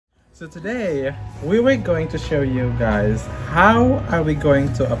So today we were going to show you guys how are we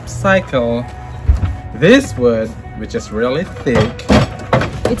going to upcycle this wood, which is really thick.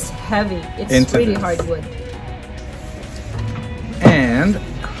 It's heavy. It's really hard wood. And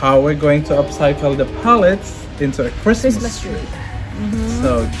how we're going to upcycle the pallets into a Christmas tree.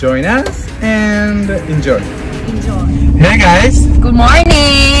 So join us and enjoy. Hey guys! Good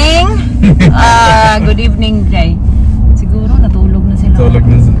morning! Good evening day. Siguro natulog na sila. Tulog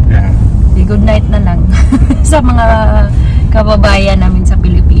na sila. Yeah. Good night na lang sa mga kababayan namin sa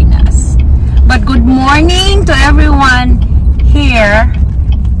Pilipinas. But good morning to everyone here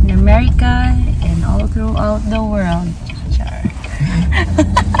in America and all throughout the world.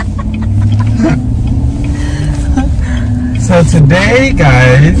 So today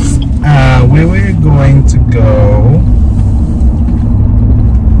guys, we were going to go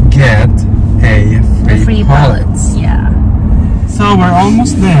get a free pallets. Yeah. So we're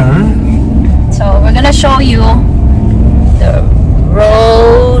almost there. So we're gonna show you the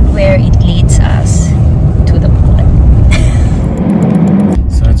road where it leads us to the pallet.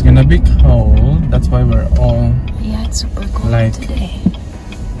 So it's gonna be cold. That's why we're all It's super cold today.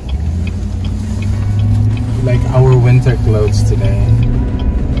 Like our winter clothes today.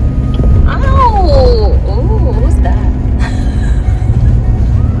 Ow! Oh, who's that?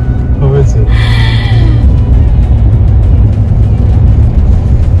 Who is it?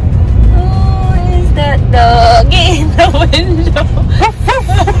 Who is that dog in the window?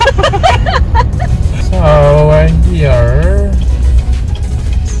 So we're here.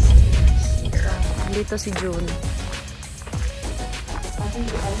 Dito si June.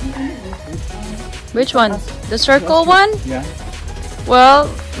 Which one? The circle one? Yeah.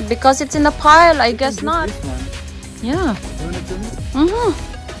 Well, because it's in a pile, I guess not. Yeah. You want to do it?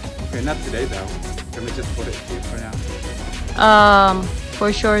 Okay, not today though. Can we just put it here for now?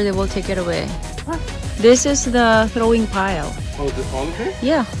 For sure they will take it away. What? This is the throwing pile. Oh, all of it?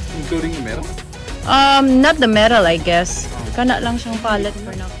 Yeah. Including the metal? Not the metal, I guess. Kana lang siyang pallet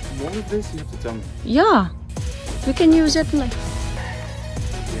for now. More of this, you have to tell me. Yeah. We can use it like.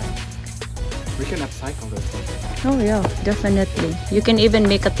 We can upcycle this one. Oh yeah, definitely. You can even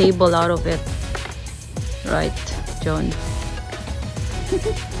make a table out of it. Right, John?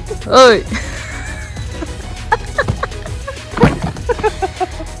 Oi!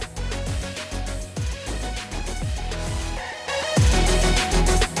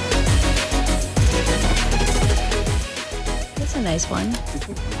 That's a nice one.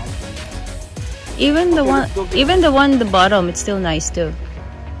 Even the one at the bottom, it's still nice too.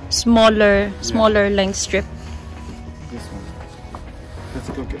 Smaller length strip. This one. Let's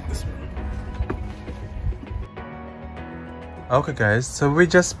go get this one. Okay guys, so we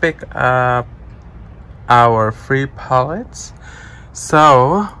just picked up our free pallets.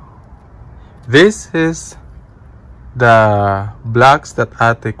 So this is the blocks that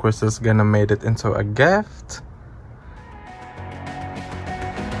Ate Crystal's gonna made it into a gift.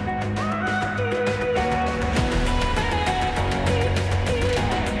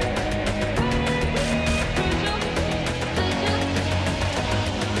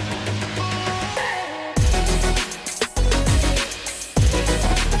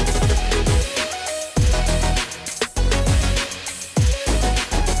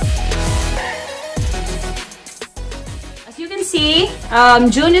 See,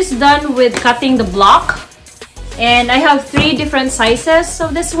 June is done with cutting the block, and I have 3 different sizes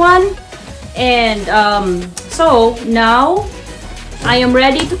of this one, and so now I am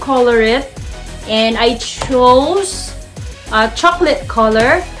ready to color it, and I chose a chocolate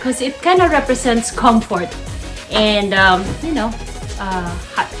color because it kind of represents comfort, and you know,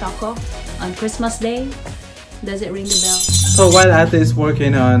 hot choco on Christmas Day. Does it ring the bell? So while Ate is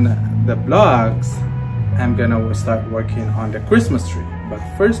working on the blocks, I'm gonna start working on the Christmas tree. But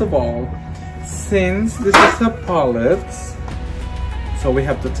first of all, since this is a pallets, so we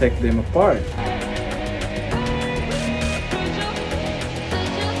have to take them apart.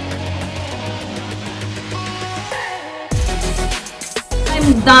 I'm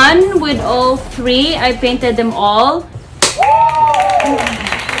done with all 3. I painted them all.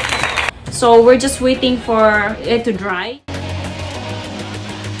 So we're just waiting for it to dry.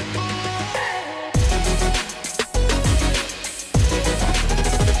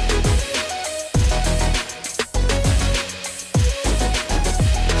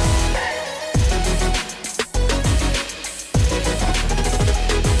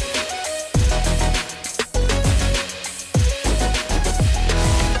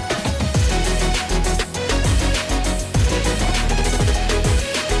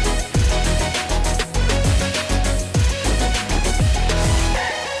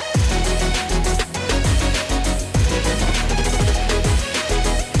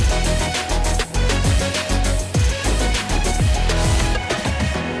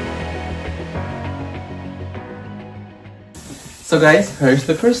 guys, here's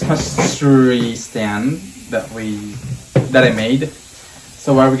the Christmas tree stand that I made.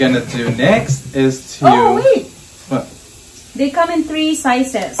 So what we're gonna do next is to... Oh wait! What? They come in 3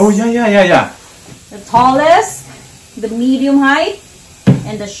 sizes. Oh yeah. The tallest, the medium height,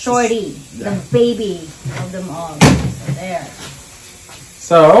 and the shorty, the baby of them all. So there.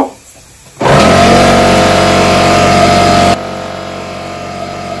 So...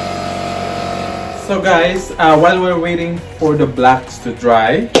 So guys, while we're waiting for the blocks to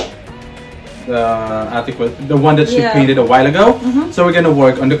dry, the one that she painted a while ago, so we're gonna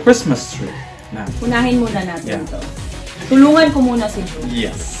work on the Christmas tree now. Unahin muna natin to. Tulungan ko muna si June.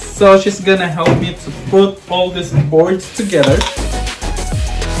 Yes. So she's gonna help me to put all these boards together.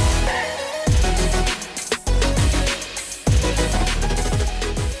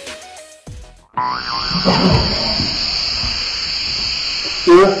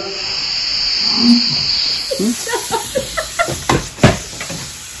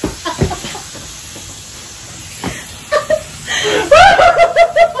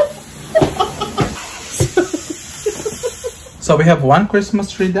 So we have 1 Christmas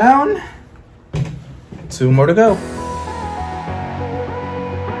tree down, 2 more to go.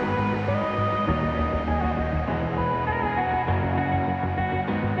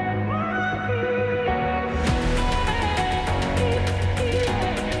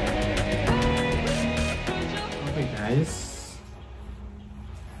 Okay guys,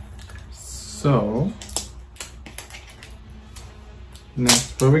 so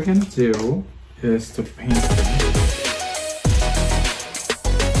next what we're gonna do is to paint them.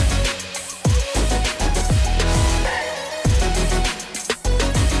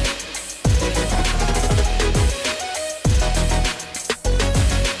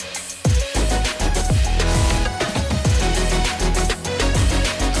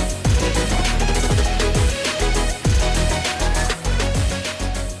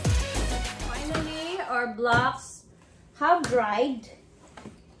 Our blocks have dried,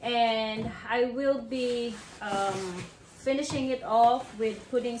 and I will be finishing it off with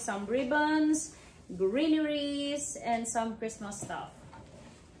putting some ribbons, greeneries, and some Christmas stuff.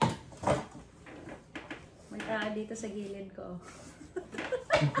 Dito sa gilid ko.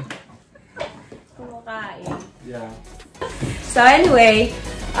 Kumakain. Yeah. So anyway,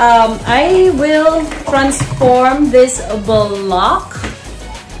 I will transform this block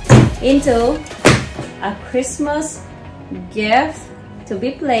into a Christmas gift to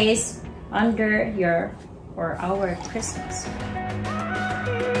be placed under your or our Christmas.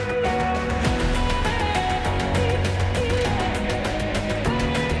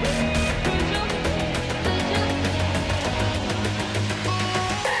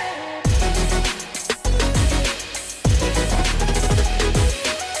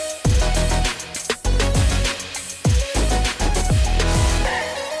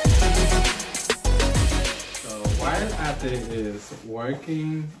 Is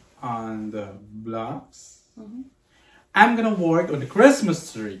working on the blocks. I'm gonna work on the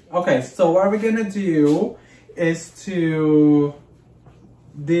Christmas tree. Okay, so what we're gonna do is to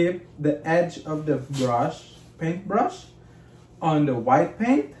dip the edge of the paintbrush on the white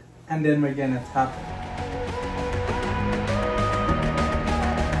paint, and then we're gonna tap it.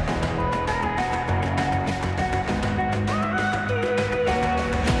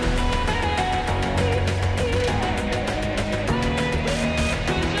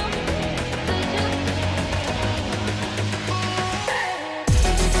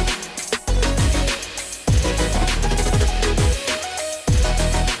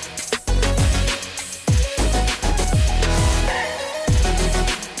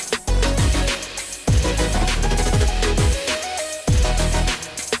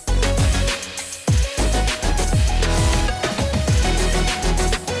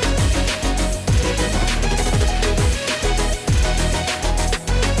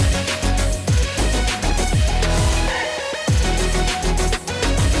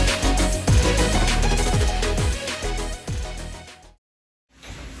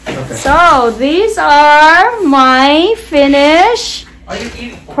 So these are my finished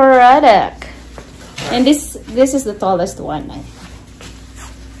product, and this is the tallest one.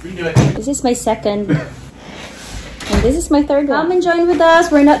 This is my second, and this is my third one. Come and join with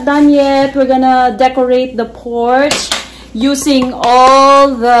us. We're not done yet. We're gonna decorate the porch using all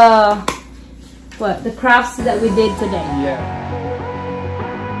the crafts that we did today. Yeah.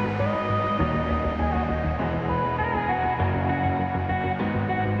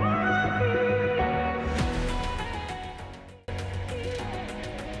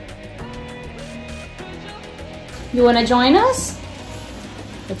 You wanna join us?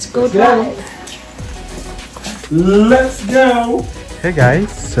 Let's go drive. Let's go! Hey guys,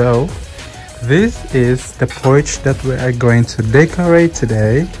 so this is the porch that we are going to decorate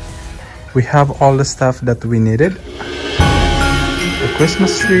today. We have all the stuff that we needed. The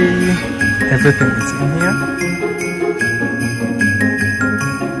Christmas tree, everything is in here.